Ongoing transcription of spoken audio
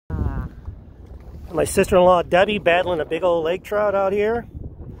My sister-in-law Debbie battling a big old lake trout out here.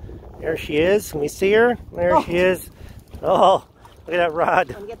 There she is. Can we see her? There she is. Oh, look at that rod.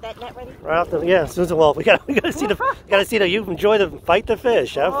 Can we get that net ready? Right off the, yeah, Susan Wolf. We gotta see the. You enjoy the fight the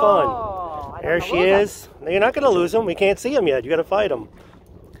fish. Have fun. There she is. No, you're not gonna lose them. We can't see them yet. You gotta fight them.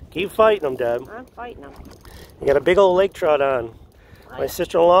 Keep fighting them, Deb. I'm fighting them. You got a big old lake trout on. My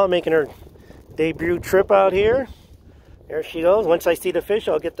sister-in-law making her debut trip out here. There she goes. Once I see the fish,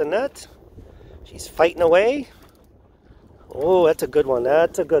 I'll get the net. She's fighting away. Oh, that's a good one.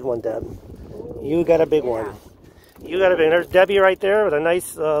 That's a good one, Deb. You got a big one. You got a big. There's Debbie right there with a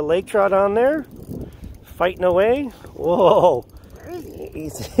nice lake trout on there, fighting away. Whoa! Where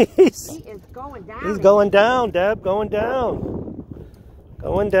is he? He is going down. He's going down, Deb. Going down.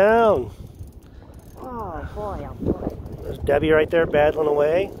 Going down. Oh boy! Oh boy! There's Debbie right there battling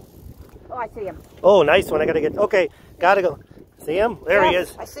away. Oh, I see him. Oh, nice one. I gotta get. Okay, gotta go. See him? There he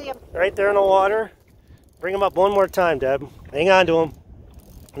is. I see him. Right there in the water. Bring him up one more time, Deb. Hang on to him.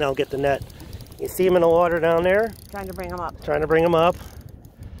 Now get the net. You see him in the water down there? Trying to bring him up. Trying to bring him up.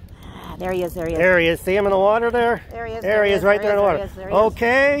 There he is. There he is. There he is. See him in the water there? There he is. There he is, right there in the water.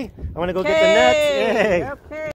 Okay. I'm going to go get the net. Yay. Yep.